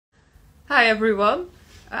Hi everyone.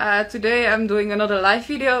 Today I'm doing another live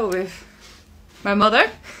video with my mother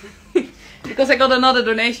because I got another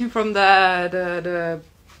donation from the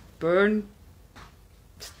Burn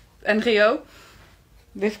NGO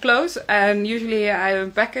with clothes, and usually I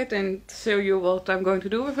unpack it and show you what I'm going to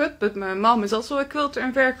do with it, but my mom is also a quilter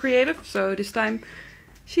and very creative, so this time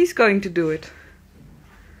she's going to do it.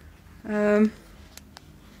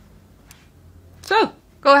 So,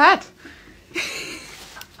 go ahead.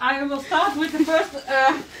 I will start with the first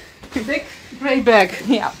big grey bag.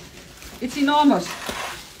 Yeah. It's enormous.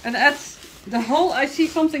 And at the hole I see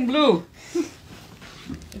something blue.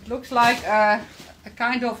 It looks like a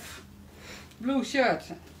kind of blue shirt.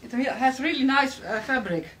 It has really nice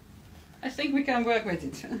fabric. I think we can work with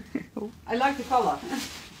it. I like the color.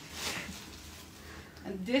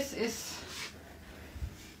 And this is...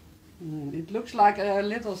 it looks like a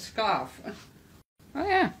little scarf. Oh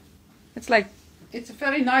yeah. It's a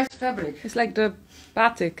very nice fabric. It's like the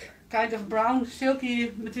batik. Kind of brown,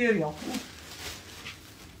 silky material.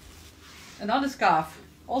 Another scarf,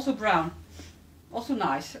 also brown, also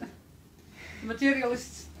nice. The material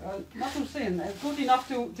is not too thin, good enough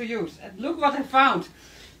to use. And look what I found.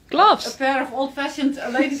 Gloves! A pair of old-fashioned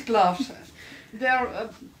ladies' gloves. They're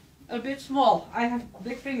a bit small. I have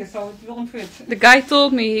big fingers, so it won't fit. The guy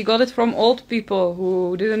told me he got it from old people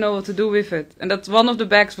who didn't know what to do with it. And that one of the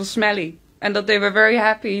bags was smelly. And that they were very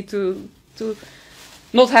happy to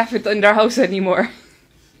not have it in their house anymore.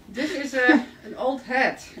 This is an old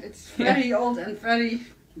hat. It's very old and very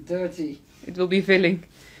dirty. It will be filling.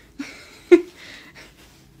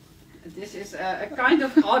 This is a kind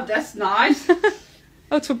of, oh that's nice.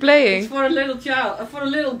 Oh, it's for playing. It's for a little child, for a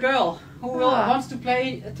little girl who wants to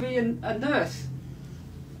play to be a nurse.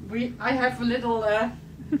 I have a little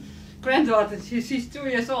granddaughter. She's 2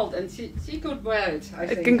 years old and she could wear it. I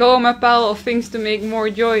think It can go on my pile of things to make more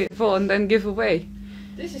joyful and then give away.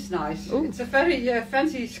 This is nice. Ooh. It's a very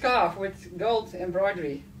fancy scarf with gold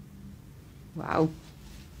embroidery. Wow.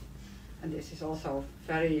 And this is also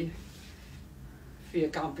very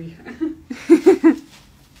vierkampy.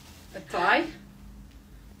 A tie.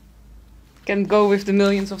 Can go with the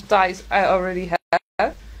millions of ties I already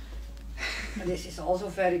have. And this is also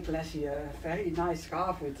very classy, a very nice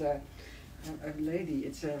scarf with a lady.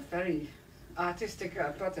 It's a very artistic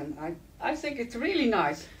pattern. I think it's really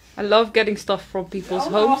nice. I love getting stuff from people's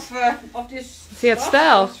The owner homes. of this See that stuff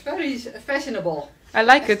style? is very fashionable. I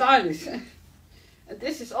like it. Stylish. And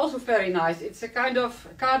this is also very nice. It's a kind of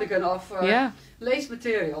cardigan of Yeah. lace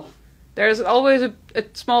material. There's always a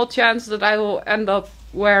small chance that I will end up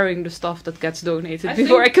wearing the stuff that gets donated I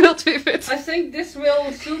before I think- quilt with it. I think this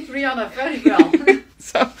will suit Rihanna very well.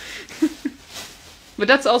 So, but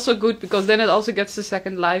that's also good because then it also gets the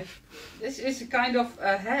second life. This is a kind of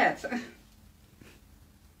a hat.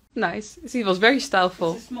 Nice. He was very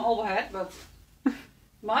styleful. It's a small hat, but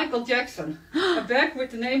Michael Jackson. A bag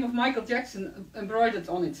with the name of Michael Jackson embroidered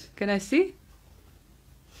on it. Can I see?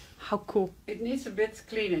 How cool. It needs a bit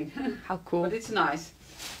cleaning, How cool. but it's nice.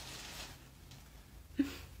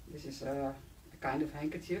 This is a kind of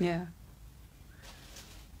handkerchief. Yeah.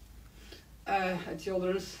 A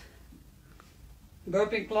children's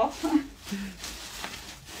burping cloth.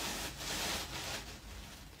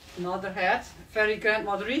 Another hat, very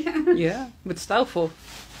grandmothery. Yeah, but styleful.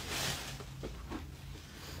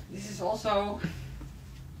 This is also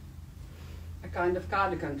a kind of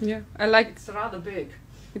cardigan. Yeah, I like. It's rather big.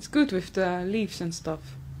 It's good with the leaves and stuff.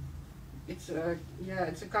 It's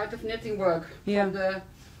it's a kind of knitting work Yeah. from the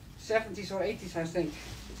 70s or 80s, I think.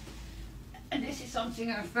 And this is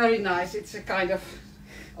something very nice. It's a kind of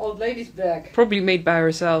old lady's bag. Probably made by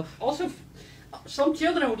herself. Also, some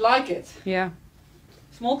children would like it. Yeah.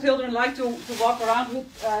 Small children like to walk around with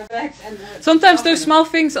bags and. Sometimes stuff those in small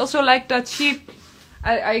things, also like that sheep,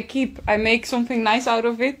 I make something nice out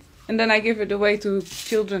of it and then I give it away to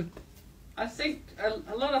children. it. I think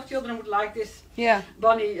a lot of children would like this Yeah.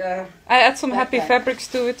 bunny. I add some happy Okay. fabrics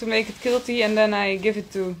to it to make it quilty and then I give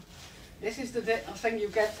it to... This is the thing you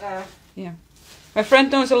get. Yeah. My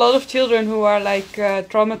friend knows a lot of children who are like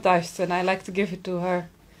traumatized and I like to give it to her.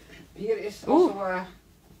 Here is Ooh. also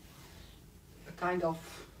a kind of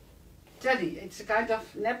teddy. It's a kind of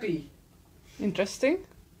nappy. Interesting.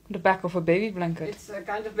 The back of a baby blanket. It's a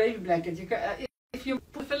kind of baby blanket. You can, if you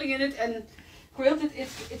put filling in it and quilt it,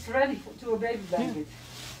 it's ready to a baby blanket.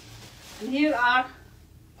 And here are,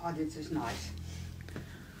 oh this is nice,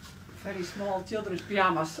 very small children's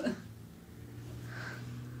pyjamas.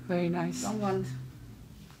 Very nice. Someone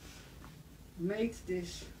made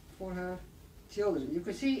this for her children. You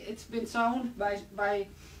can see it's been sewn by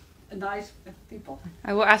a nice people.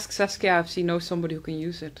 I will ask Saskia if she knows somebody who can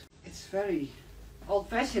use it. It's very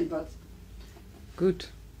old-fashioned, but Good.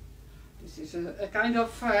 this is a kind of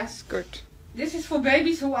Skirt. this is for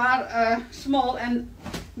babies who are small and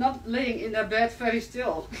not laying in their bed very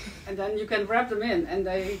still. And then you can wrap them in and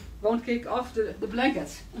they won't kick off the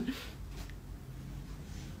blankets.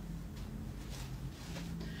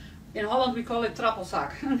 In Holland we call it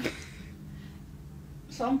trappelzak.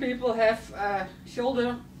 Some people have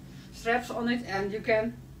shoulder straps on it and you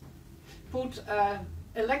can put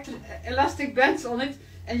elastic bands on it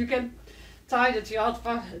and you can tie the child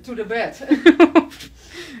to the bed.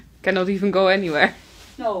 Cannot even go anywhere.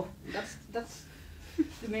 No, that's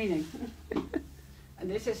the meaning. And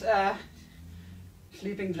this is a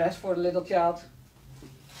sleeping dress for the little child.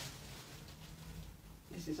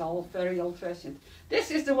 This is all very old-fashioned.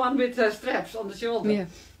 This is the one with straps on the shoulder. Yeah.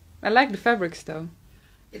 I like the fabrics though.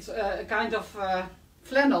 It's a kind of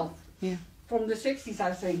flannel. Yeah. From the 60s,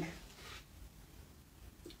 I think.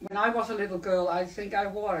 When I was a little girl, I think I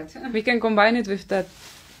wore it. We can combine it with that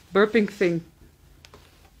burping thing.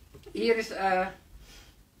 Here is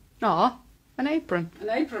Aw, an apron. an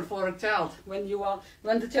apron for a child. When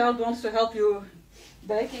the child wants to help you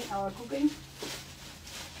baking or cooking.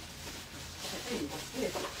 Hey, what's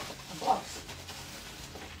this? A box.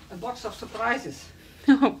 A box of surprises.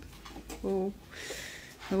 Oh. Oh.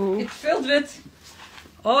 Oh. It's filled with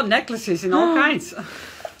necklaces in all kinds.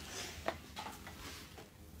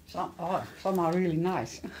 Some are really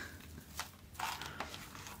nice.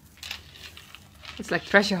 It's like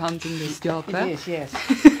treasure hunting, this job, It huh? is, yes.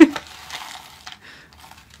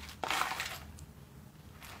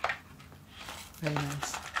 Very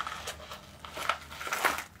nice.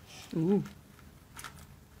 Ooh.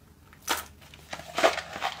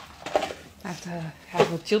 I have to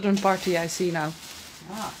have a children party, I see now.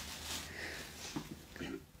 Ah,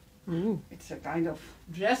 Ooh, it's a kind of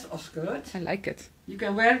dress or skirt. I like it. You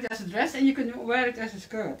can wear it as a dress and you can wear it as a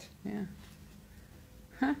skirt. Yeah.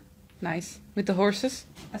 Huh. Nice. With the horses.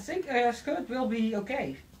 I think a skirt will be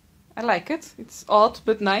okay. I like it. It's odd,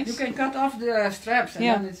 but nice. You can cut off the straps and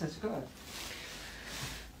Yeah. then it's a skirt.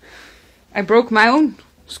 I broke my own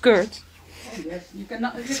skirt. Oh yes, you can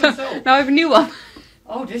So sew. now I have a new one.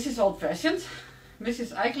 Oh, this is old-fashioned.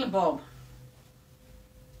 Mrs. Eikelenboom.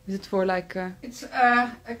 Is it for like... It's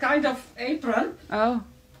a kind of apron. Oh.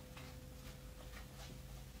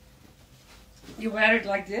 You wear it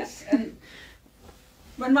like this. And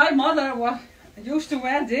when my mother used to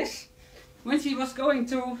wear this, when she was going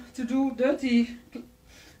to do dirty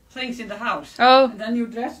things in the house. Oh. And then your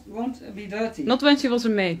dress won't be dirty. Not when she was a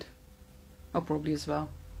maid. Oh, probably as well.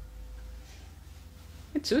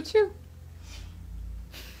 It suits you.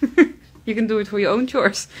 You can do it for your own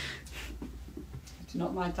chores. It's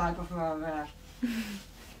not my type of wear.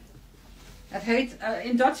 Het heet,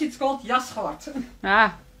 in Dutch it's called jasgort.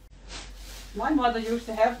 Ah. My mother used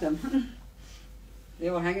to have them. They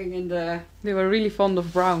were hanging in the They were really fond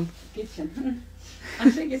of brown. kitchen. I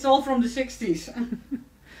think it's all from the 60s.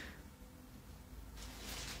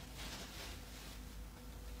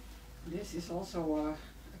 This is also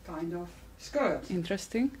a kind of skirt.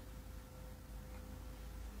 Interesting.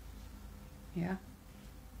 Yeah.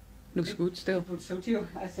 Looks good still. It would suit you,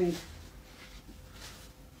 I think.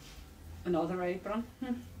 Another apron.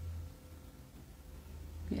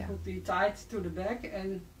 Yeah. Could be tied to the back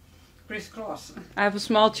and crisscross. I have a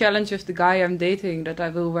small challenge with the guy I'm dating that I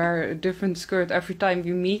will wear a different skirt every time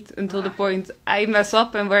we meet until the point I mess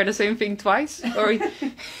up and wear the same thing twice. Or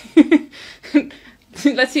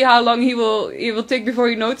let's see how long he will take before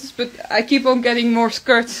he notices, but I keep on getting more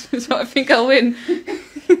skirts, so I think I'll win.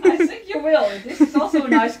 I think you will. This is also a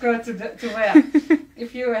nice skirt to wear.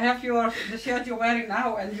 If you have the shirt you're wearing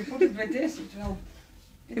now and you put it with this,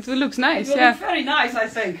 It will look nice, it will yeah. look very nice, I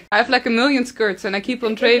think. I have like 1 million skirts and I keep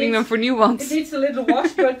on trading them for new It ones. needs a little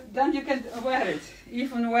wash, but then you can wear it.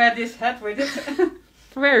 Even wear this hat with it.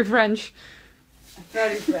 Very French.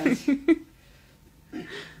 Very French.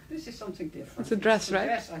 This is something different. It's a dress, It's a right?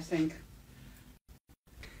 dress, I think.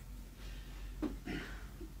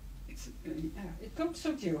 It could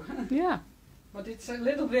suit you, Yeah. but it's a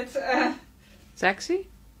little bit. Sexy?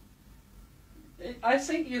 I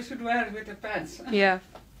think you should wear it with the pants. Yeah.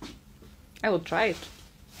 I will try it.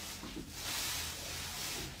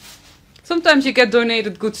 Sometimes you get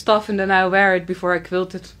donated good stuff and then I wear it before I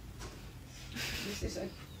quilt it. This is a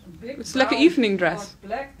big. It's like an brown evening dress. or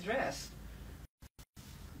black dress.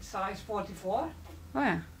 Size 44. Oh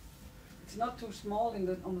yeah. It's not too small on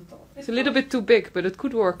the top. It's a little bit too big, but it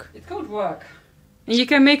could work. It could work. And you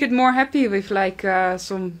can make it more happy with like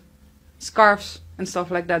some scarves and stuff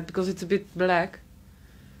like that because it's a bit black.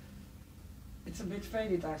 It's a bit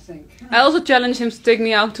faded, I think. I also challenged him to take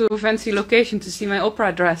me out to a fancy location to see my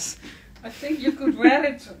opera dress. I think you could wear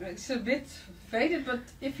it. It's a bit faded, but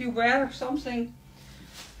if you wear something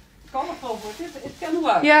colorful with it, it can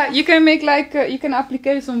work. Yeah, you can make like, you can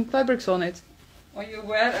apply some fabrics on it. Or you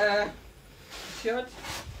wear a shirt.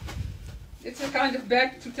 It's a kind of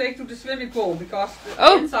bag to take to the swimming pool because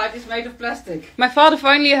the inside is made of plastic. My father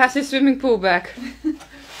finally has his swimming pool bag.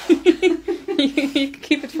 You can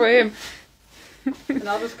keep it for him.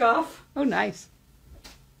 Another scarf. Oh, nice.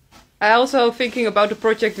 I also thinking about a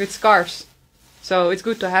project with scarves. So it's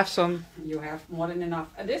good to have some. You have more than enough.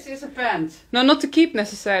 And this is a pant. No, not to keep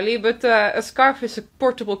necessarily, but a scarf is a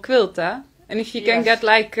portable quilt, eh? And if you can get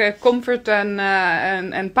like comfort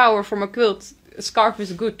and power from a quilt, a scarf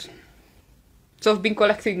is good. So I've been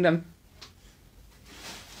collecting them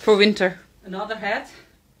for winter. Another hat.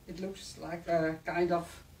 It looks like a kind of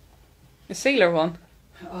A sailor one.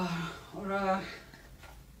 Or a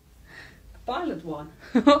pilot one.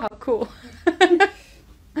 How cool.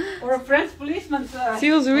 Or a French policeman's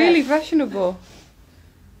Feels really fashionable.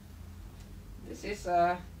 This is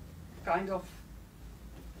a kind of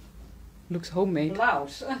Looks homemade.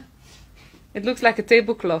 blouse. It looks like a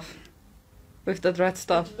tablecloth with that red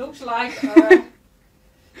stuff. It looks like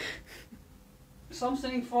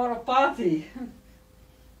something for a party.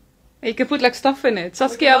 You can put like stuff in it.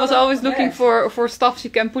 Saskia was always looking for stuff you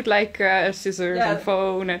can put like scissors and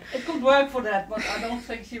phone. And it could work for that, but I don't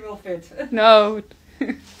think she will fit. no.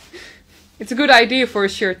 It's a good idea for a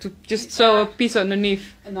shirt to just sew a piece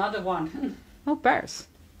underneath. Another one. Oh, Paris.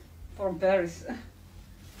 From Paris.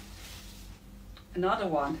 Another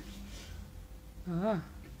one. Ah.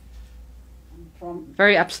 From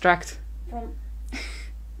Very abstract.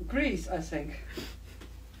 Greece, I think.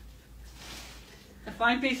 A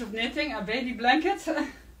fine piece of knitting, a baby blanket.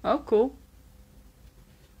 Oh, cool.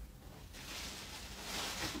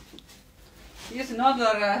 Here's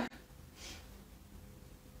another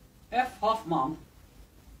F. Hofmann.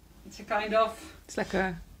 It's a kind of It's like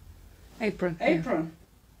a apron. apron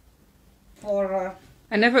for.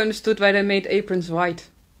 I never understood why they made aprons white.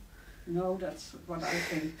 No, that's what I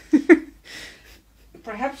think.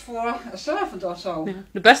 Perhaps for a servant or so. Yeah.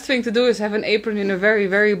 The best thing to do is have an apron in a very,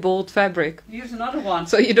 very bold fabric. Here's another one.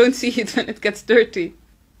 So you don't see it when it gets dirty.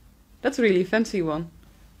 That's a really fancy one.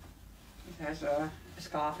 It has a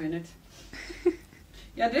scarf in it.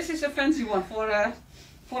 Yeah, this is a fancy one for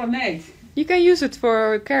a maid. You can use it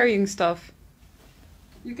for carrying stuff.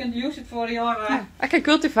 You can use it for your. I can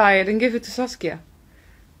cultivate it and give it to Saskia.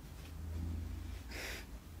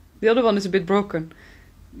 The other one is a bit broken.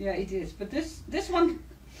 Yeah, it is. But this one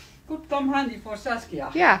could come handy for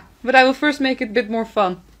Saskia. Yeah, but I will first make it a bit more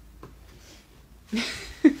fun.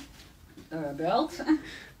 Belt.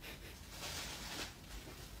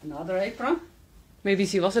 Another apron. Maybe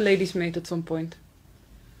she was a lady's maid at some point.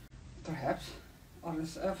 Perhaps. Or a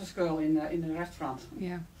service girl in a restaurant.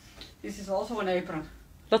 Yeah. This is also an apron.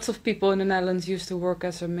 Lots of people in the Netherlands used to work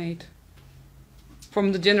as a maid.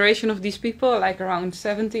 From the generation of these people, like around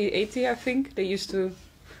 70, 80, I think, they used to.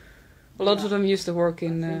 A lot of them used to work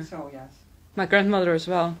in. I think so, yes. My grandmother as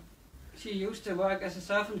well. She used to work as a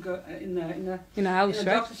servant girl in a house, in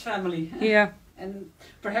a right? doctor's family. Yeah. And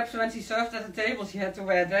perhaps when she served at the table, she had to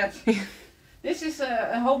wear that. This is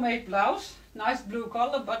a homemade blouse, nice blue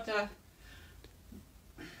color, but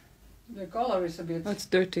the color is a bit Oh, it's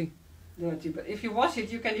dirty. dirty. But if you wash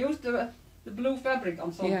it, you can use the blue fabric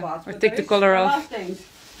on some parts. Or But take the color off. Things.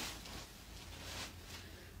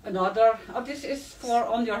 Another. Oh, this is for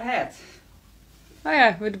on your head. Oh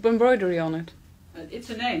yeah, with embroidery on it. It's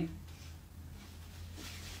a name.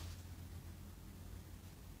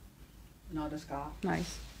 Another scarf.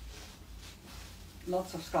 Nice.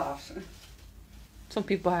 Lots of scarves. Some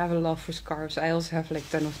people have a love for scarves. I also have like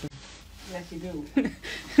 10 of them. Yes, you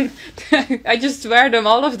do. I just wear them,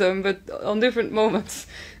 all of them, but on different moments.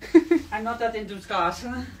 I'm not that into scarves.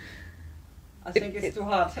 I think it's too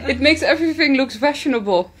hot. It makes everything look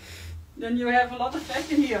fashionable. Then you have a lot of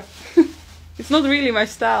fashion here. It's not really my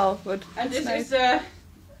style, but And it's this nice. is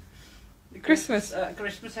the Christmas.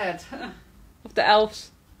 Christmas hat. Of the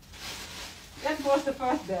elves. That was the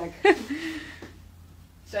first bag.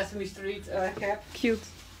 Sesame Street cap. Cute.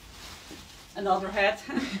 Another hat.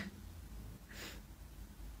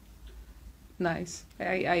 Nice.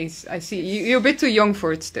 I see. You're a bit too young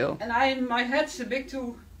for it still. And my hat's a bit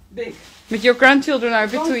too big. But your grandchildren are a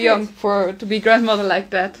bit Don't too fit. young to be grandmother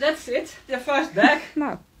like that. That's it. The first bag.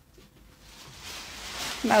 Now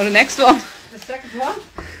the next one. The second one.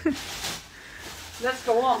 Let's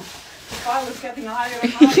go on. The pile is getting higher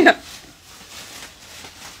and higher. Yeah.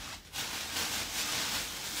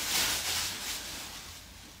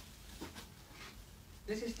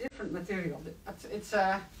 different material. It's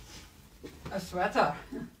a sweater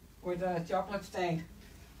with a chocolate stain.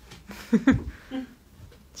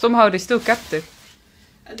 Somehow they still kept it.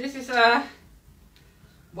 And this is a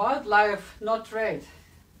wildlife not trade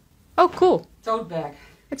Oh, cool. tote bag.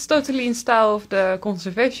 It's totally in style of the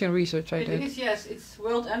conservation research I did. It is, yes. It's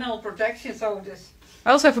World Animal Protection, so it is.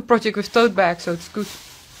 I also have a project with tote bags, so it's good.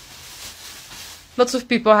 Lots of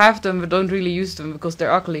people have them but don't really use them because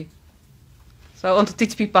they're ugly. So I want to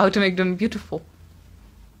teach people how to make them beautiful.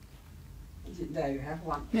 There you have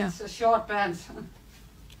one. Yeah. It's a short pants.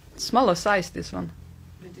 Smaller size, this one.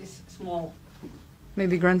 It is small.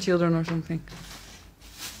 Maybe grandchildren or something.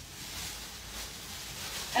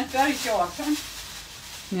 And very short.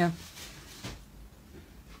 Yeah.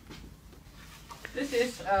 This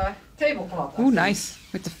is a tablecloth. I Ooh, think, nice.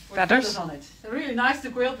 With the with feathers. on it. It's really nice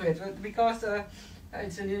to quilt with because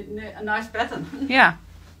it's a nice pattern. Yeah.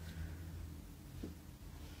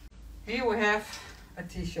 Here we have a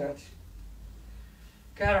t-shirt.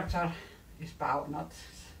 Character is power,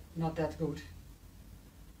 not that good.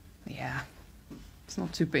 Yeah. It's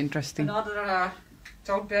not super interesting. Another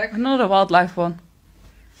tote bag. Another wildlife one.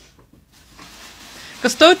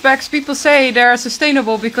 Because tote bags, people say they're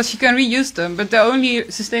sustainable because you can reuse them, but they're only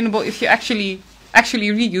sustainable if you actually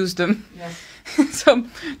reuse them. Yes. So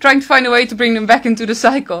I'm trying to find a way to bring them back into the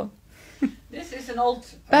cycle. This is an old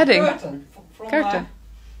Bedding. curtain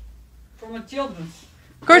from a children's.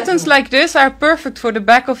 Curtains bedroom. like this are perfect for the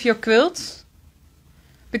back of your quilts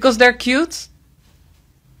because they're cute.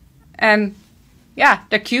 And yeah,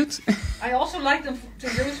 they're cute. I also like them to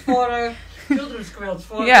use for children's quilts,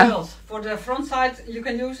 for Yeah. girls. For the front side you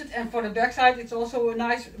can use it, and for the back side it's also a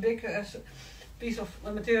nice big piece of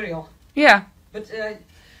material. Yeah. But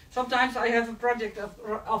sometimes I have a project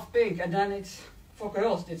of pink, and then it's for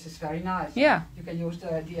girls. This is very nice. Yeah. You can use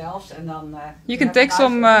the elves, and then You can have take a nice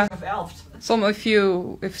some, piece of elves. Some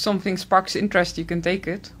if something sparks interest, you can take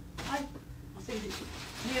it. I think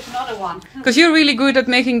here's another one. Because you're really good at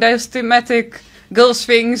making those thematic girls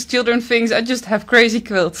things, children things. I just have crazy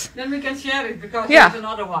quilts. Then we can share it because Yeah. here's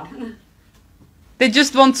another one. They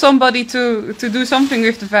just want somebody to do something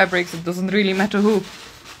with the fabrics. It doesn't really matter who.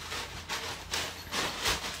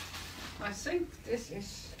 I think this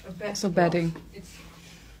is a bed. So bedding. It's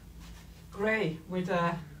grey with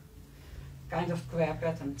a kind of square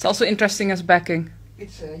pattern. It's also interesting as backing.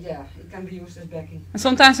 It's yeah, it can be used as backing. And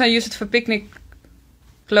sometimes I use it for picnic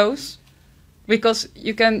clothes. Because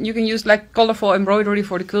you can use like colorful embroidery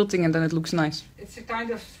for the quilting and then it looks nice. It's a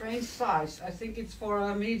kind of strange size. I think it's for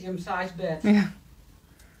a medium-sized bed. Yeah.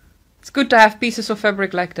 It's good to have pieces of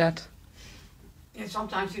fabric like that. And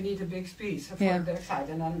sometimes you need a big piece for Yeah. the backside,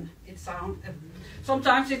 and then it sounds.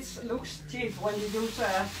 Sometimes it looks cheap when you use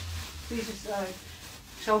pieces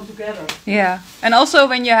sewn together. Yeah. And also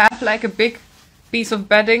when you have like a big piece of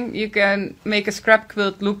bedding, you can make a scrap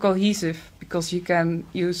quilt look cohesive because you can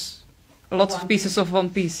use lots of pieces of one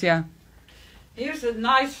piece, yeah. Here's a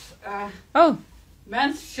nice Oh,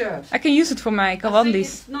 men's shirt. I can use it for my I think kawandis.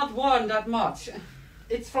 it's not worn that much.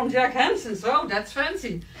 It's from Jack Hansen's. Oh, that's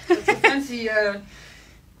fancy. That's a fancy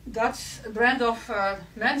Dutch brand of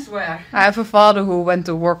menswear. I have a father who went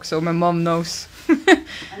to work, so my mom knows.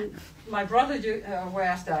 And my brother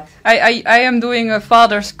wears that. I am doing a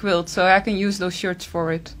father's quilt, so I can use those shirts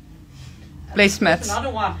for it. And there's Placemats.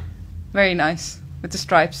 another one. Very nice, with the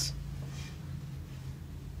stripes.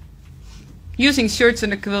 Using shirts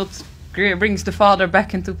in a quilt brings the father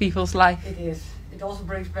back into people's life. It is. It also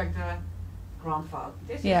brings back the grandfather.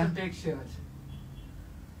 This Yeah. is a big shirt.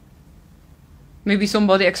 Maybe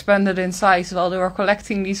somebody expanded in size while they were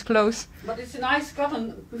collecting these clothes. But it's a nice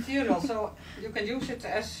cotton material, so you can use it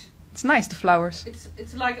as... It's nice, the flowers.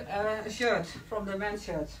 It's like a shirt from the men's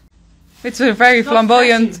shirt. It's a very It's not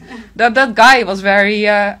flamboyant. flashy. That guy was very.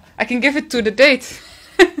 I can give it to the date.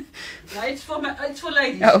 Yeah, it's for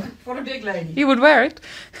ladies. Oh. For a big lady. He would wear it.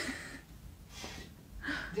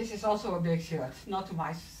 This is also a big shirt. Not to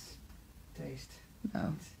my taste.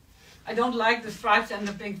 No. I don't like the stripes and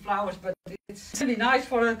the pink flowers, but it's really nice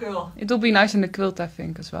for a girl. It will be nice in the quilt, I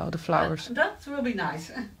think, as well. The flowers. That will be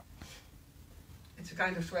nice. It's a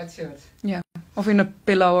kind of sweatshirt. Of in a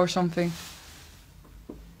pillow or something.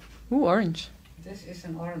 Ooh, orange. This is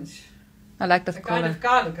an orange. I like that A color. kind of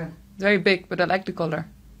cardigan. Very big, but I like the color.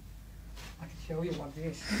 I can show you what it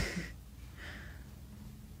is.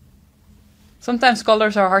 Sometimes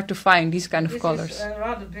colors are hard to find, these kind of This colors. is a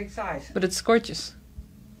rather big size. But it's gorgeous.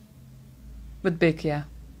 But big, yeah.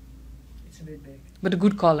 It's a bit big. But a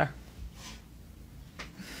good color.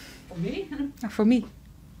 For me? For me.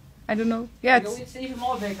 I don't know. Yeah, No, it's even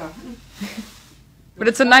more bigger. but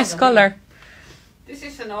it's a nice color. This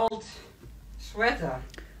is an old sweater.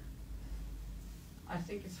 I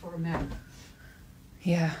think it's for a man.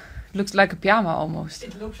 Yeah, it looks like a pyjama almost.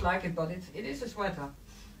 It looks like it, but it is a sweater.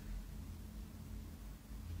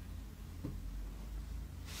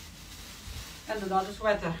 And another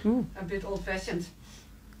sweater, Ooh. a bit old-fashioned.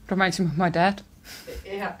 Reminds me of my dad.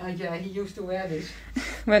 Yeah, he used to wear this.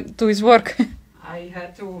 Went to his work. I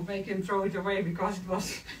had to make him throw it away because it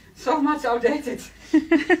was so much outdated.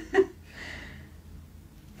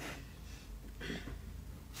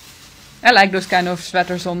 I like those kind of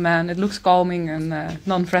sweaters on men. It looks calming and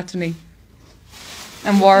non-threatening.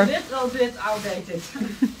 And warm. It's a little bit outdated.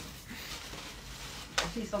 I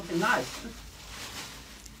see something nice.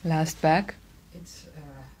 Last bag. It's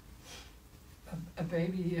a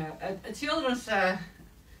baby, a children's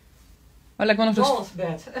Oh, like one of those. doll's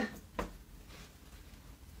bed.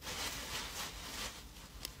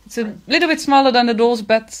 It's a little bit smaller than the doll's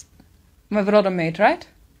bed my brother made, right?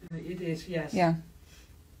 It is, yes. Yeah.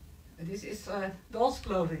 This is doll's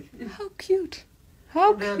clothing. How cute.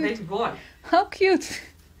 How For the cute. baby boy. How cute.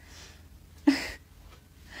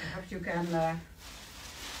 Perhaps you can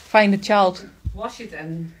Find a child. wash it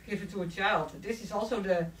and give it to a child. This is also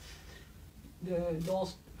the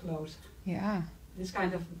doll's clothes. Yeah. This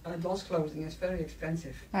kind of doll's clothing is very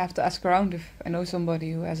expensive. I have to ask around if I know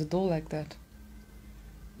somebody who has a doll like that.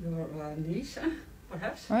 Your niece,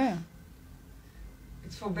 perhaps? Oh yeah.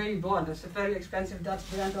 It's for baby born. That's a very expensive Dutch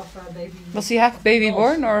brand of baby. Does he have baby dolls.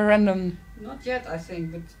 born or a random? Not yet, I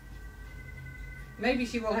think, but maybe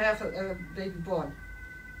she will have a baby born.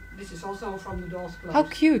 This is also from the doll's clothes. How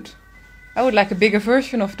cute. I would like a bigger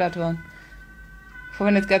version of that one. For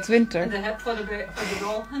when it gets winter. And the hat for the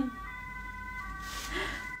doll.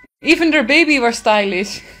 Even their baby was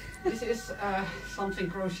stylish. This is something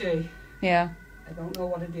crochet. Yeah. I don't know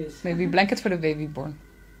what it is. Maybe blanket for the baby born.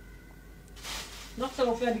 Not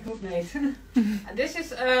so very good made. And this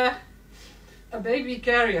is a baby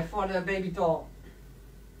carrier for the baby doll.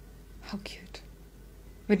 How cute.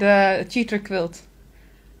 With a cheater quilt.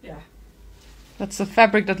 Yeah, That's a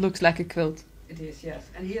fabric that looks like a quilt. it is, yes.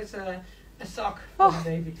 And here's a sock for Oh. the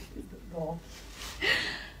baby doll.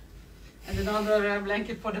 And another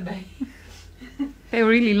blanket for the baby. They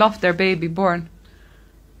really love their baby born.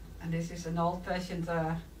 And this is an old-fashioned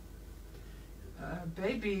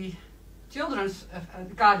baby children's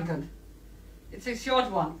cardigan. It's a short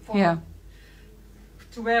one for Yeah.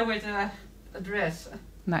 to wear with a dress.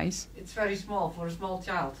 Nice. It's very small for a small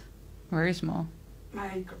child. Very small.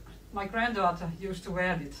 My granddaughter used to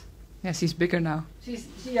wear it. Yeah, she's bigger now. She's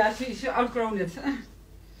outgrown it.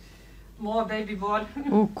 More baby born.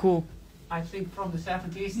 Oh, cool. I think from the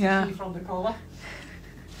 70s, Yeah. to see from the color.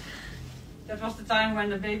 That was the time when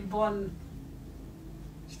the baby born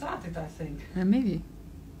started, I think. Maybe.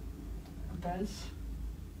 Pants.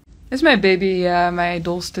 Is my baby, my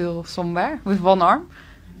doll still somewhere with one arm?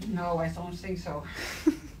 No, I don't think so.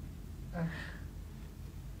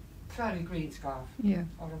 Very green scarf. Yeah.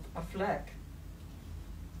 Or a flag.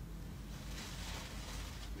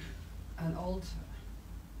 An old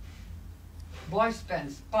boy's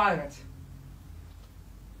pants, pirate.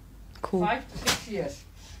 Cool. 5 to 6 years.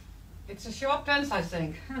 It's a short pants, I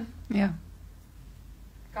think. Yeah.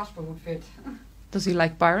 Casper would fit. Does he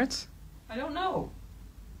like pirates? I don't know.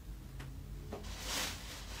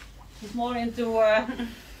 He's more into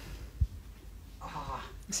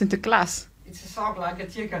Sinterklaas. it's a sock like a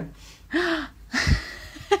chicken.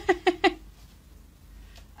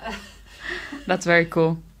 That's very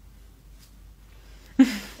cool.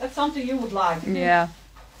 That's something you would like. Yeah.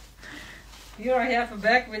 Here I have a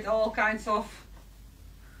bag with all kinds of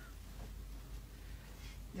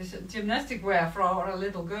this gymnastic wear for a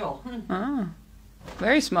little girl. Ah.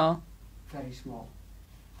 Very small. Very small.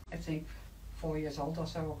 I think 4 years old or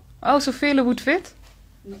so. Oh, so Vele would fit?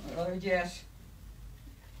 Yes.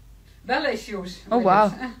 Ballet shoes. Oh, with wow.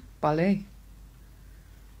 it. Ballet.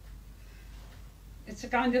 It's a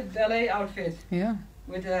kind of ballet outfit Yeah.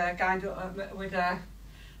 with a kind of with a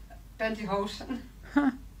pantyhose.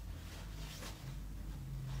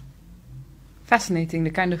 Fascinating,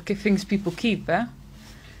 the kind of things people keep, eh?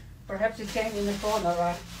 Perhaps it came in the corner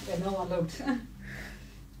where no one looked.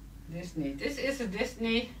 Disney. This is a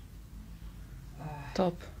Disney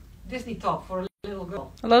Top. Disney top for a little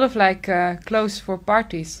girl. A lot of like clothes for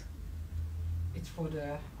parties. It's for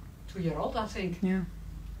the 2-year-old, I think. Yeah.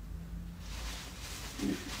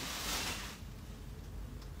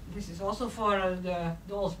 This is also for the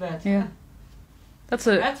doll's bed. Yeah. That's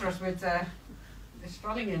a Mattress with the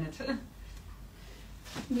swelling in it.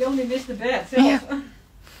 We only missed the bed. Yeah.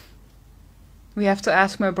 We have to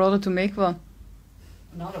ask my brother to make one.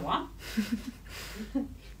 Another one.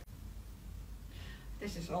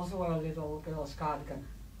 This is also a little girl's cardigan.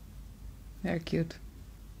 Very cute.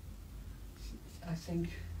 I think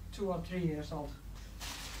 2 or 3 years old.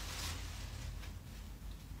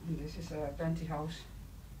 And this is a pantyhose.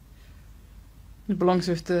 It belongs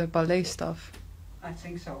with the ballet stuff. I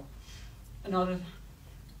think so. Another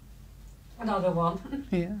one.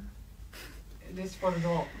 Yeah. This for the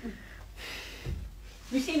dog.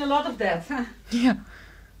 We've seen a lot of that. Yeah.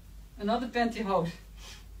 Another pantyhose.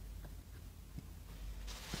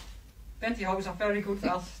 Pantyhose are very good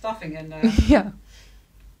at stuffing and Yeah.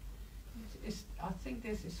 I think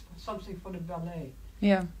this is something for the ballet.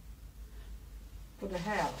 Yeah. For the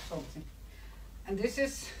hair or something. And this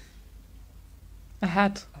is A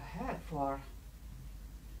hat. a hat for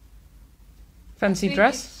Fancy I think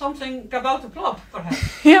dress. it's something about the plop,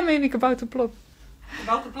 perhaps. Yeah, maybe about the plop.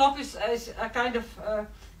 About the plop is a kind of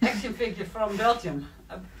action figure from Belgium.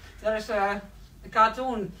 There is a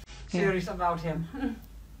cartoon series about him.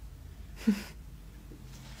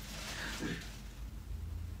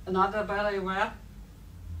 Another ballet wear.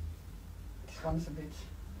 This one's a bit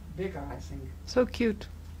bigger, I think. So cute.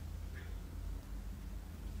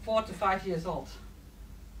 4 to 5 years old.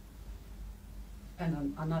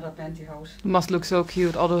 And another pantyhose. It must look so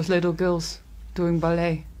cute, all those little girls doing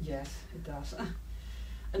ballet. Yes, it does.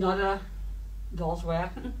 Another doll's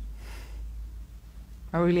wear.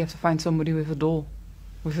 I really have to find somebody with a doll,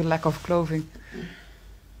 with a lack of clothing.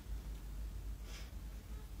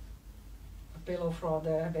 A pillow for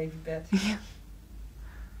the baby bed. Yeah.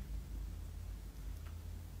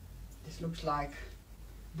 This looks like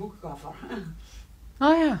book cover.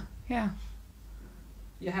 Oh yeah, yeah.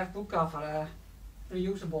 You have book cover,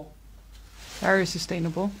 reusable. Very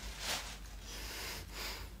sustainable.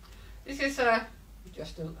 This is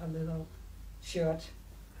just a little shirt,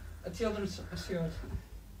 a children's shirt.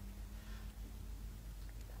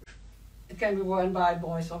 It can be worn by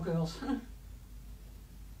boys or girls.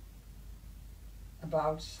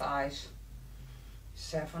 About size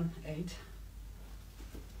 7, 8.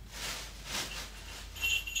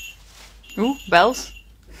 Ooh, bells.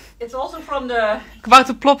 It's also from the... About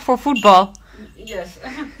to plop for football. Yes.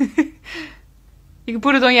 You can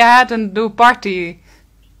put it on your head and do a party.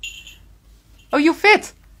 Oh, you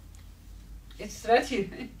fit! It's stretchy.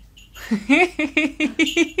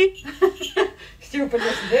 Stupid,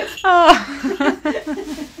 isn't it? Oh.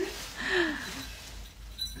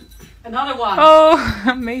 Another one. Oh,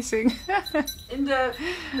 amazing. There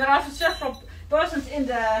are several persons in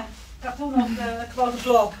the cartoon of the Kabouter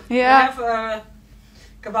Plop. Yeah. You have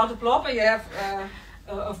Kabouter Plop and you have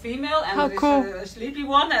a female and How there is cool. a sleepy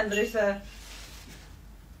one and there is a...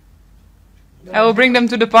 I will bring them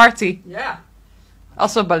to the party. Yeah,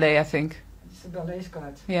 Also ballet, I think. it's a ballet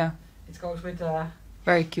skirt. Yeah, It goes with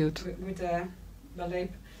very cute. the ballet.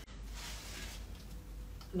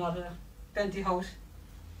 Another pantyhose.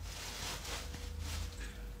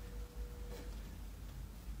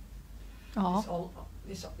 Oh,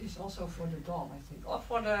 It's also for the doll, I think, or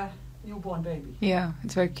for the newborn baby. yeah,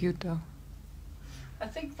 it's very cute though. I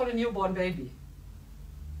think for the newborn baby.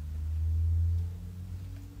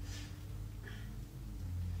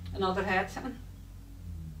 Another hat.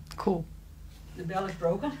 Cool. The bell is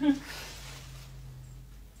broken.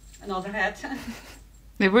 Another hat.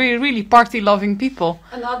 They were really party-loving people.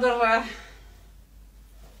 Another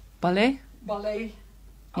Ballet? ballet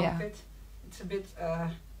Yeah. outfit. It's a bit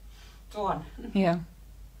torn. Yeah.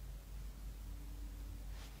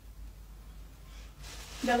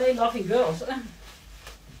 Ballet loving girls.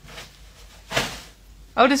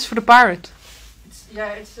 Oh, this is for the pirate.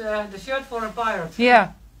 It's the shirt for a pirate.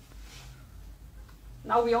 Yeah,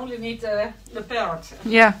 Now we only need the parrot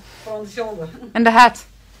yeah. on the shoulder. And the hat.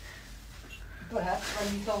 Perhaps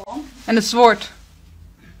when we go on. And the sword.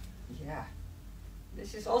 Yeah.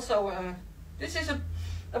 This is also this is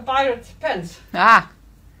a pirate pants. Ah,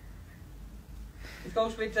 It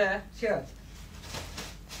goes with the shirt.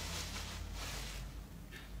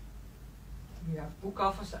 We have book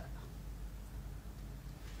covers.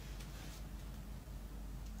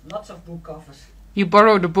 Lots of book covers. you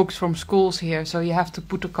borrow the books from schools here, so you have to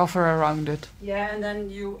put a cover around it. Yeah, and then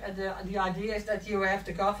you the idea is that you have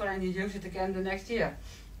the cover and you use it again the next year.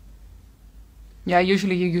 Yeah,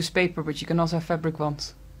 usually you use paper, but you can also have fabric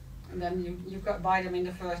ones. And then you buy them in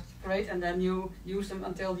the first grade and then you use them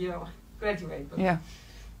until you graduate. But Yeah,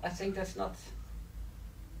 I think that's not...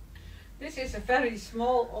 This is a very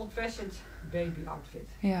small, old-fashioned baby outfit.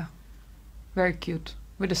 yeah. Very cute.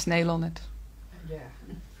 With a snail on it. Yeah.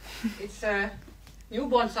 It's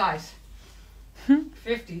newborn size.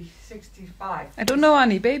 50, 65. I don't know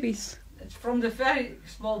any babies. It's from the very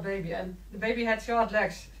small baby, and the baby had short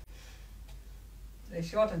legs. They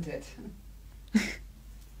shortened it.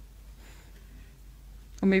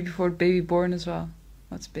 Or maybe for the baby born as well.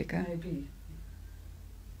 That's big, huh? Maybe.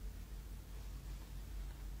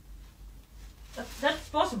 That's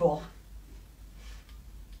possible.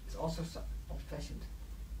 It's also so old-fashioned.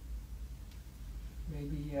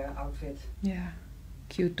 Baby outfit. Yeah.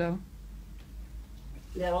 Cute though.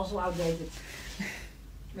 They're also outdated.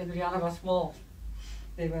 When Rihanna was small,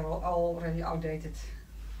 they were already outdated.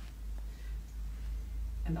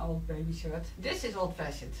 An old baby shirt. This is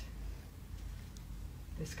old-fashioned.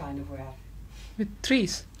 This kind of wear. With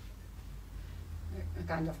trees. A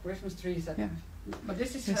kind of Christmas trees. That, Yeah. But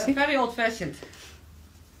this is You see? very old-fashioned.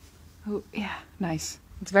 Oh, yeah. Nice.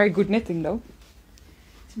 It's very good knitting though.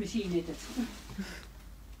 It's machine knitted.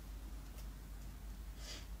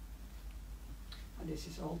 And this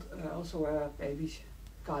is old, also a baby's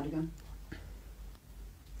cardigan.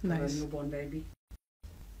 For a Nice. newborn baby.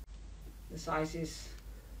 The size is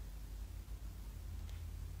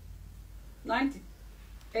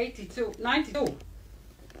 92.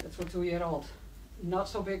 That's for 2-year-old. Not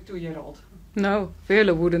so big 2-year-old. No,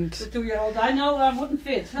 Veerle wouldn't. The 2-year-old I know wouldn't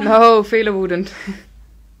fit. No, Veerle wouldn't.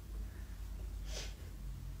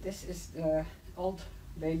 This is the old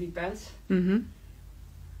baby pants. Mm-hmm.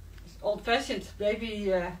 It's old-fashioned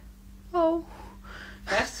baby Oh.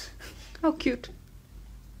 vest. How cute.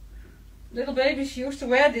 Little babies used to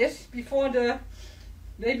wear this before the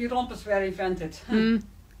baby rompers were invented. Mm.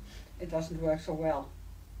 It doesn't work so well.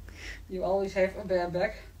 You always have a bare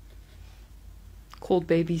back. Cold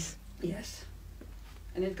babies. Yes.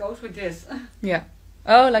 And it goes with this. Yeah.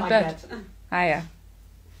 Oh, like that. that. Ah, yeah.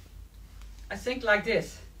 I think like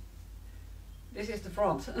this. This is the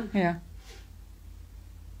front. Yeah.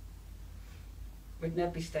 With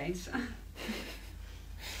nappy stains.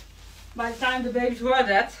 By the time the babies were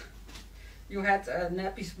that, you had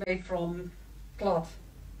nappies made from cloth.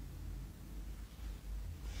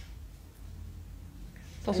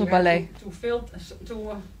 Het was And een you had ballet.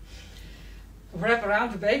 to wrap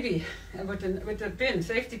around the baby and with the pin,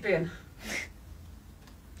 safety pin.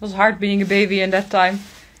 It was hard being a baby in that time.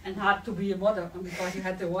 And hard to be a mother because you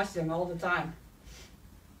had to wash them all the time.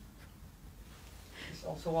 It's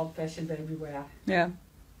also old-fashioned baby wear Yeah.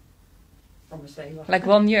 from a sailor. Like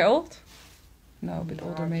 1 year old? No, a bit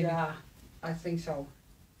older maybe. Yeah, I think so.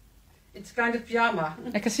 It's kind of pyjama,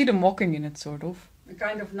 I can see the mocking in it, sort of. a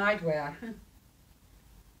kind of nightwear.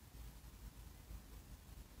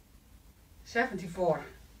 74,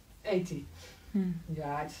 80. Hmm.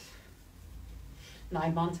 Yeah, it's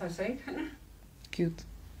 9 months I think. Cute.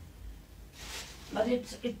 But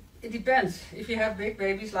it depends. If you have big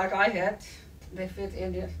babies like I had, they fit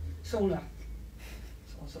in there sooner.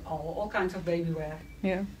 It's also all kinds of baby wear.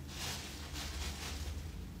 Yeah.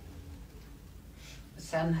 A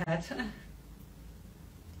sun hat.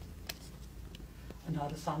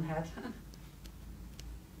 Another sun hat.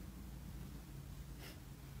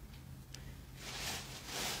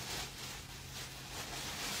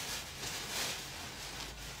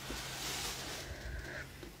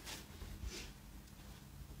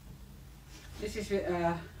 This is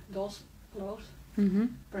doll's clothes. Mm-hmm.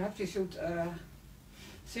 Perhaps you should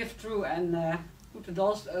sift through and put the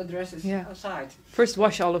doll's dresses Yeah. aside. First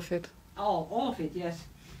wash all of it. All of it, yes.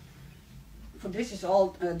 For this is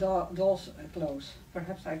all doll's clothes.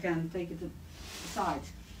 Perhaps I can take it aside.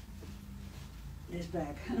 This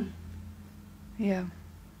bag. Yeah.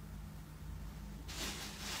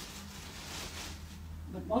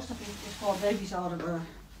 But most of it is for babies out of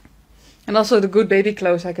And also the good baby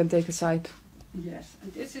clothes I can take aside. yes.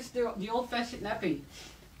 And this is the old-fashioned nappy.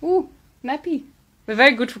 Ooh, nappy. They're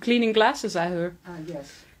very good for cleaning glasses, I heard.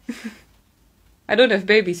 Yes. I don't have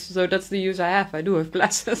babies, so that's the use I have. I do have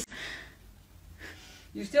glasses.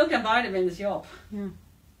 You still can buy them in the shop. Yeah.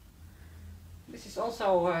 This is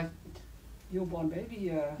also newborn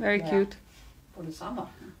baby. Very wear cute. for the summer.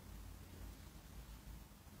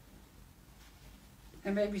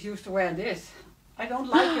 And babies used to wear this. I don't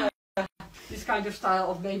like this kind of style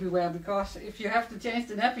of baby wear because if you have to change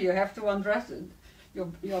the nappy, you have to undress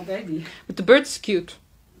your baby. But the bird's cute.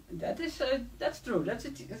 That's true. That's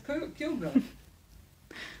a cute girl.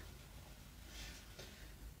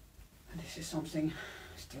 And this is something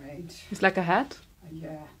strange. It's like a hat.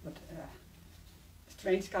 Yeah, but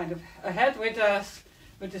strange kind of a hat with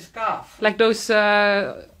a scarf. Like those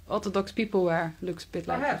Orthodox people wear. Looks a bit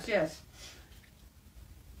like Perhaps, that. yes.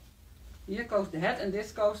 Here goes the hat and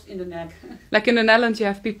this goes in the neck. Like in the Netherlands you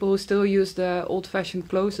have people who still use the old-fashioned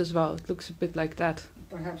clothes as well. It looks a bit like that.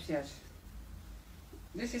 Perhaps, yes.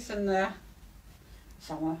 This is a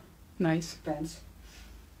summer Nice. pants.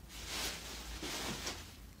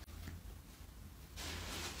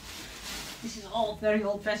 This is all very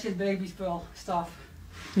old-fashioned baby stuff.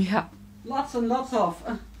 Yeah. Lots and lots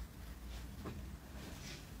of.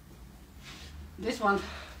 This one,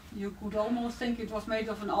 you could almost think it was made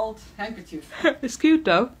of an old handkerchief. It's cute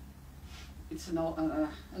though. It's a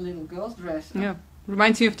little girl's dress. Yeah.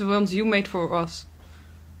 Reminds me of the ones you made for us.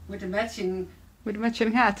 With a matching... With a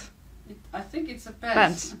matching hat. I think it's a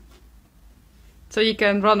pants. Pants. So you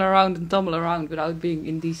can run around and tumble around without being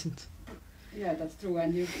indecent. Yeah, that's true.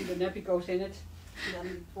 And the nappy goes in it. Then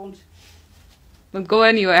it won't go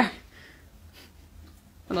anywhere.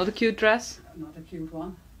 Another cute dress. Not a cute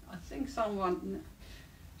one. I think someone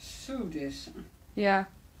sewed this. Yeah.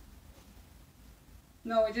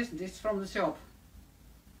 No, it isn't. It's from the shop.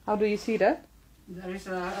 How do you see that? There is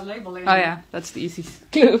a label in Oh it. yeah, that's the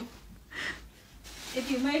easiest clue.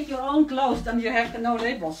 If you make your own clothes, then you have no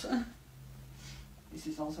labels. This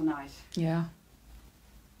is also nice. Yeah.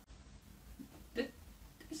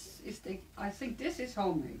 I think this is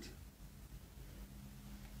homemade.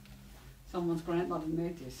 Someone's grandmother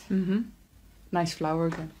made this. Mm-hmm. Nice flower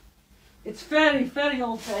again. It's very, very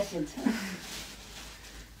old-fashioned.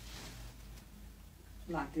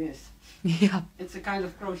 Like this. Yeah. It's a kind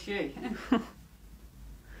of crochet.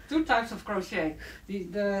 Two types of crochet.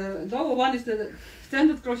 The lower one is the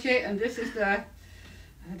standard crochet, and this is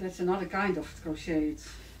that's another kind of crochet.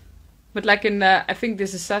 But like in, I think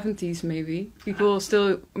this is 70s maybe. People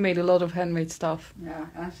still made a lot of handmade stuff. Yeah,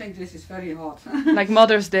 I think this is very hot. Like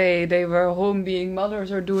Mother's Day, they were home being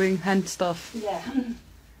mothers or doing hand stuff. Yeah.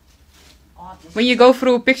 When you go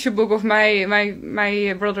through a picture book of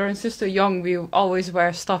my brother and sister young, we always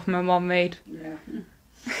wear stuff my mom made. Yeah.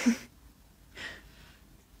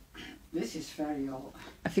 This is very old.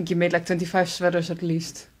 I think you made like 25 sweaters at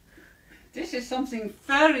least. This is something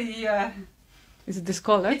very... Is it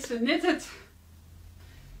discolored? It's a knitted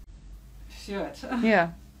shirt. Yeah.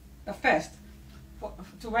 A vest.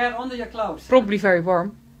 To wear under your clothes. Probably very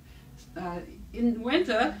warm. In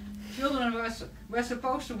winter, children were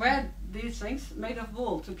supposed to wear these things made of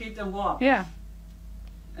wool to keep them warm. Yeah.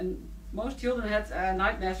 And most children had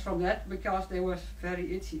nightmares from that because they were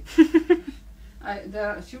very itchy.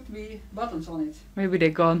 There should be buttons on it. Maybe they're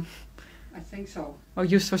gone. I think so. Or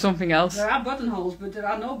used for something else. There are buttonholes, but there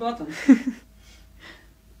are no buttons.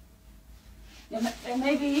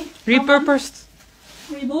 Maybe repurposed.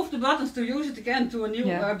 Remove the buttons to use it again to a new,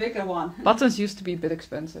 bigger one. Buttons used to be a bit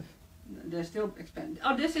expensive. They're still expensive.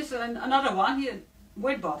 Oh, this is another one here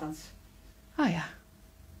with buttons. Oh yeah.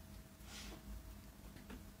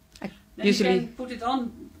 Then usually you can put it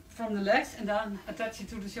on from the legs and then attach it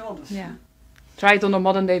to the shoulders. Yeah. Try it on a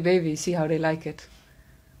modern day baby, see how they like it.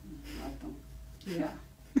 I don't. Yeah.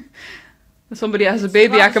 If somebody has a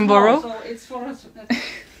baby I can small, borrow. So it's for us.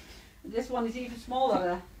 This one is even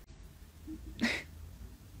smaller.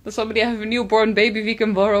 Does somebody have a newborn baby we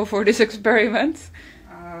can borrow for this experiment?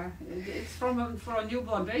 It's for a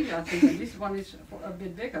newborn baby, I think. And this one is a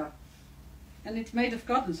bit bigger, and it's made of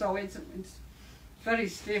cotton, so it's very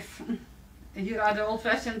stiff. And here are the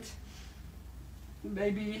old-fashioned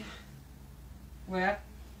baby wear.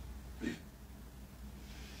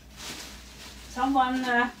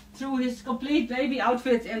 Someone threw his complete baby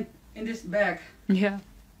outfit in this bag. Yeah.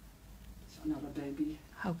 It's another baby.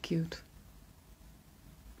 How cute.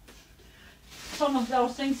 Some of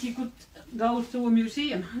those things you could go to a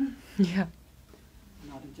museum. Yeah.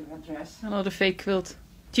 Another dress. Another fake quilt.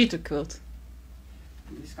 Cheetah quilt.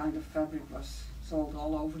 This kind of fabric was sold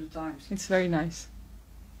all over the times. It's very nice.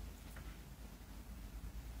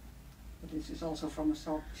 But this is also from a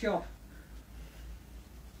shop.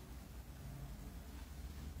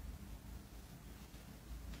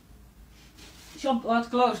 Shop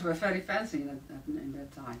clothes were very fancy in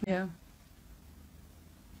that time. Yeah.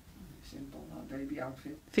 Simple baby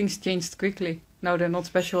outfit. Things changed quickly. Now they're not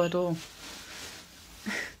special at all.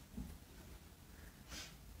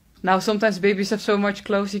 Now sometimes babies have so much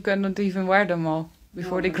clothes you cannot even wear them all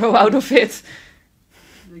before they grow out of it.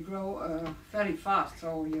 They grow very fast,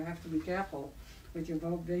 so you have to be careful with your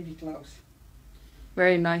baby clothes.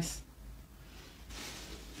 Very nice.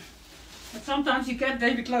 But sometimes you get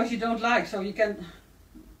baby clothes you don't like, so you can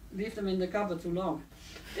leave them in the cupboard too long.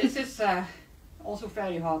 This is also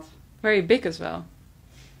very hot. Very big as well.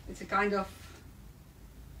 It's a kind of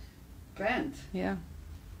pant. Yeah.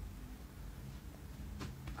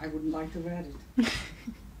 I wouldn't like to wear it.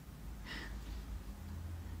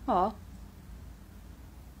 Aw.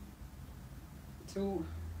 To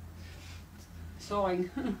sewing.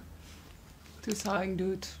 To sewing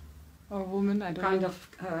dude or woman, I don't know. Kind of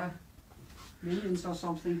millions or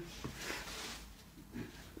something.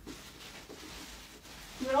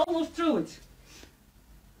 We're almost through it.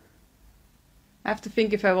 I have to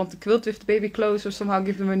think if I want to quilt with the baby clothes or somehow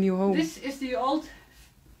give them a new home. This is the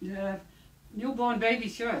newborn baby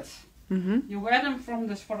shirts. Mm-hmm. You wear them from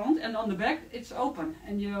the front, and on the back it's open,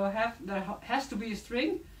 and there has to be a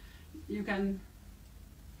string. You can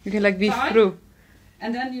like weave tie, through.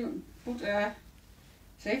 and then you put a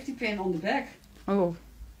safety pin on the back. Oh.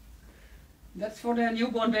 That's for the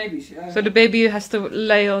newborn babies. So the baby has to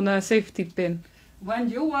lay on a safety pin. When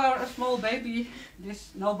you were a small baby,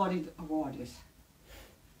 nobody wore this.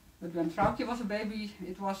 But when Vrouwtje was a baby,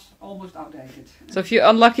 it was almost outdated. So if you're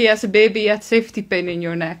unlucky as a baby, you had safety pin in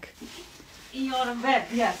your neck. In your bed,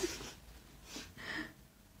 yes.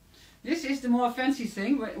 This is the more fancy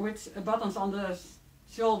thing with buttons on the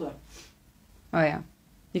shoulder. Oh yeah.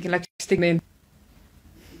 You can like stick them in.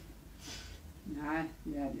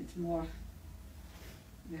 Yeah, it's more.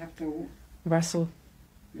 You have to Wrestle.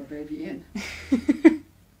 your baby in.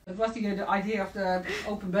 That was the idea of the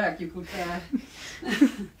open bag. You could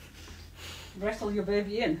wrestle your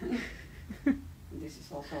baby in. This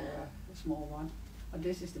is also a small one, but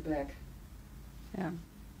this is the bag. Yeah.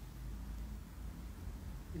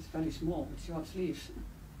 It's very small with short sleeves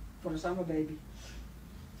for a summer baby.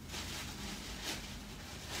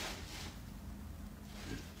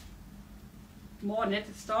 More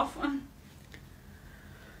knitted stuff.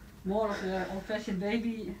 More of the old-fashioned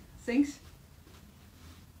baby things.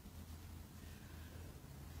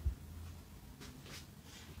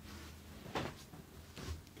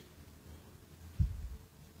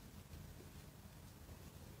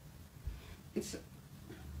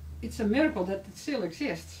 It's a miracle that it still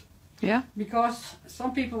exists. Yeah. Because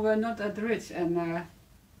some people were not that rich, and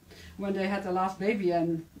when they had the last baby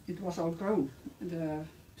and it was outgrown, the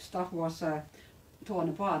stuff was torn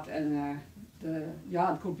apart, and the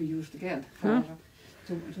yarn could be used again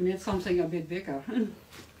to knit something a bit bigger.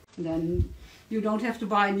 Then you don't have to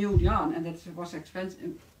buy new yarn, and that was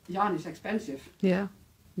expensive. Yarn is expensive. Yeah,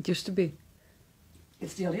 it used to be. It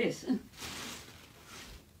still is.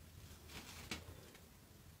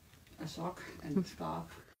 A sock and a scarf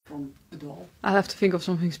from a doll. I'll have to think of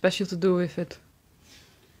something special to do with it.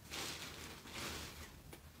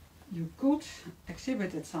 You could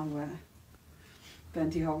exhibit it somewhere.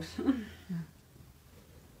 Pantyhose. Yeah.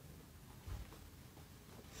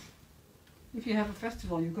 If you have a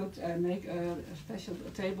festival, you could make a special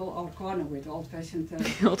table or corner with old-fashioned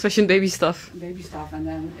Old-fashioned baby stuff. baby stuff, and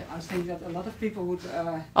then I think that a lot of people would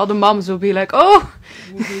All the moms will be like, oh!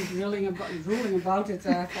 would be ruling about it.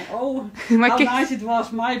 Oh, My how kids- nice it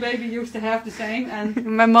was! My baby used to have the same, and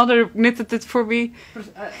My mother knitted it for me.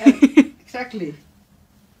 exactly.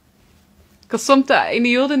 Because sometimes, in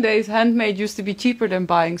the olden days, handmade used to be cheaper than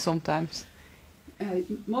buying sometimes.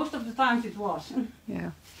 Most of the times it was.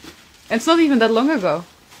 Yeah. And it's not even that long ago.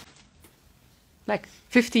 Like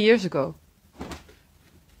 50 years ago.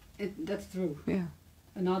 That's true. Yeah.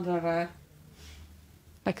 Another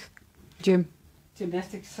Like gym.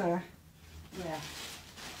 gymnastics. Yeah.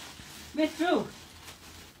 Bit true.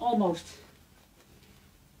 Almost.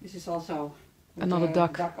 This is also with Another a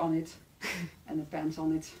duck. duck on it and the pants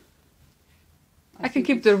on it. I can think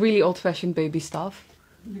keep the really old-fashioned baby stuff.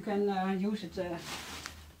 You can use it.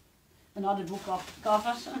 Another book of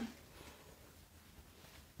covers.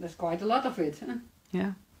 There's quite a lot of it.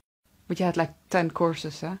 Yeah. But you had like 10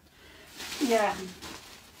 courses, huh? Yeah.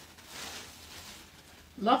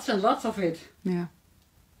 Lots and lots of it. Yeah.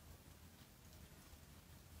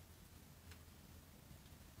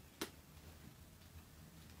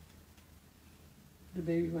 The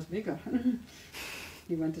baby was bigger.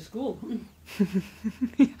 He went to school.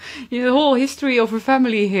 You have a whole history of her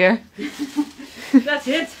family here. That's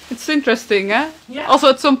it. It's interesting, huh? Yeah. Also,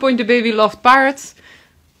 at some point, the baby loved pirates.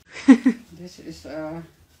 This is an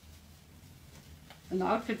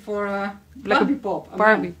outfit for Like a Barbie Pop. a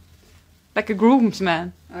Barbie. man. Like a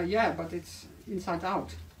groomsman. Yeah, but it's inside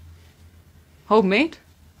out. Homemade?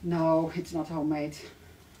 No, it's not homemade.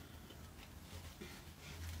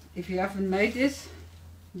 If you haven't made this,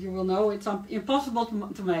 you will know it's impossible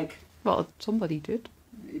to make. Well, somebody did.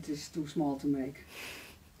 It is too small to make.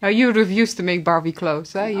 Now, you refused to make Barbie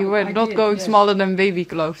clothes, huh? You were I not did, going yes. smaller than baby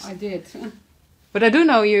clothes. I did. But I do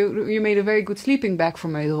know you made a very good sleeping bag for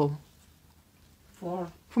my doll.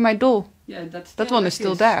 For my doll. Yeah, that's That one is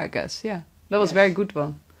still there, I guess. Yeah, that was a very good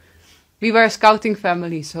one. We were a scouting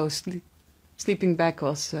family, so sleeping bag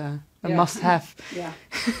was a Yeah. must-have. Yeah.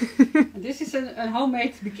 And this is a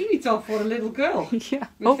homemade bikini top for a little girl Yeah.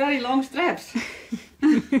 with Oh, very long straps.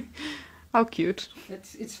 how cute.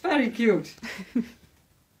 It's very cute.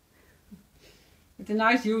 with the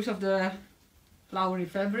nice use of the flowery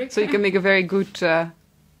fabric. So you can make a very good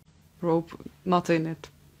rope knot in it.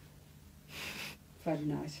 Very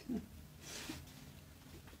nice.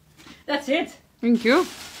 That's it. Thank you.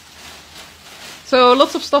 So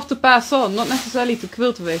lots of stuff to pass on, not necessarily to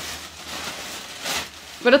quilt with.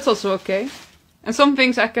 But that's also okay. And some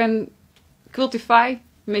things I can quiltify,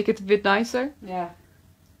 make it a bit nicer. Yeah.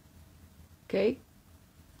 Okay.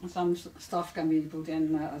 And some stuff can be put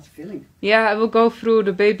in as filling. Yeah, I will go through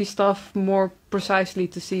the baby stuff more precisely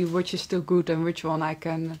to see which is still good and which one I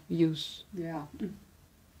can use. Yeah.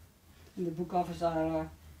 And the book covers are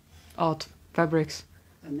Odd fabrics.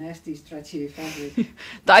 a nasty, stretchy fabric.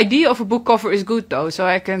 The idea of a book cover is good though, so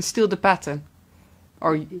I can steal the pattern.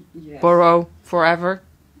 Or Yes. borrow forever,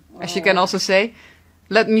 as you can also say.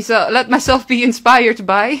 Let myself be inspired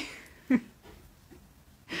by.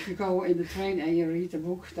 If you go in the train and you read a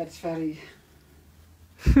book that's very...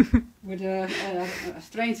 with a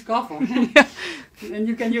strange cover. Yeah. Then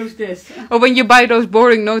you can use this. Or when you buy those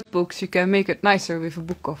boring notebooks, you can make it nicer with a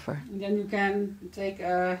book cover. And then you can take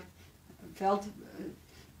felt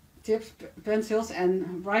tips, pencils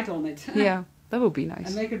and write on it. Yeah, that would be And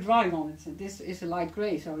nice. make a drawing on it. This is a light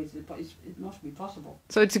grey, so it must be possible.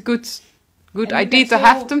 So it's a good And you idea can to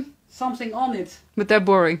have sew them, something on it. but they're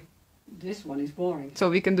boring. This one is boring. So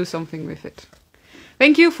we can do something with it.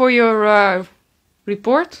 Thank you for your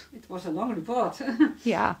report. It was a long report.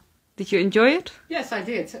 Yeah. Did you enjoy it? Yes, I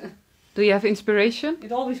did. Do you have inspiration?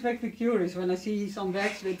 It always makes me curious when I see some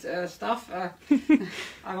bags with stuff.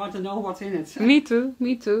 I want to know what's in it. Me too,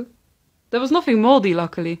 me too. There was nothing moldy,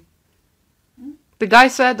 luckily. Hmm? The guy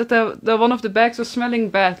said that the one of the bags was smelling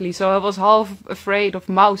badly, so I was half afraid of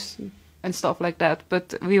mouse and stuff like that,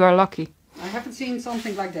 but we were lucky. I haven't seen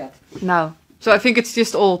something like that. No. So I think it's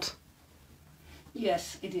just old.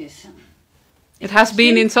 Yes, it is. It has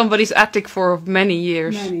been in somebody's attic for many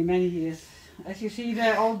years. Many, many years. As you see,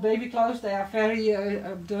 the old baby clothes, they are very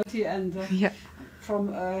dirty and Yeah.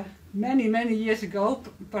 from many, many years ago,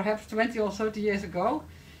 perhaps 20 or 30 years ago.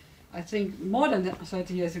 I think more than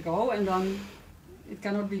 30 years ago, and then it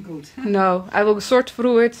cannot be good. No, I will sort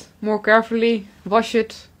through it more carefully, wash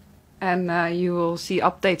it, and you will see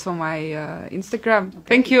updates on my Instagram. Okay.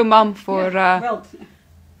 Thank you, Mom, for Well,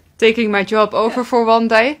 taking my job over for one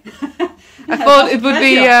day. I Yeah, thought it was it would a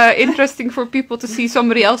be pleasure. interesting for people to see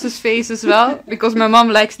somebody else's face as well, because my mom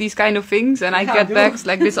likes these kind of things, and I Yeah, I get do. bags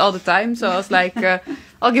like this all the time. So I was like,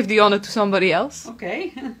 I'll give the honor to somebody else,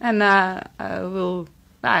 okay. and I will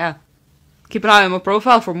keep an eye on my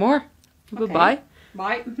profile for more. Okay. Goodbye.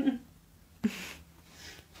 Bye.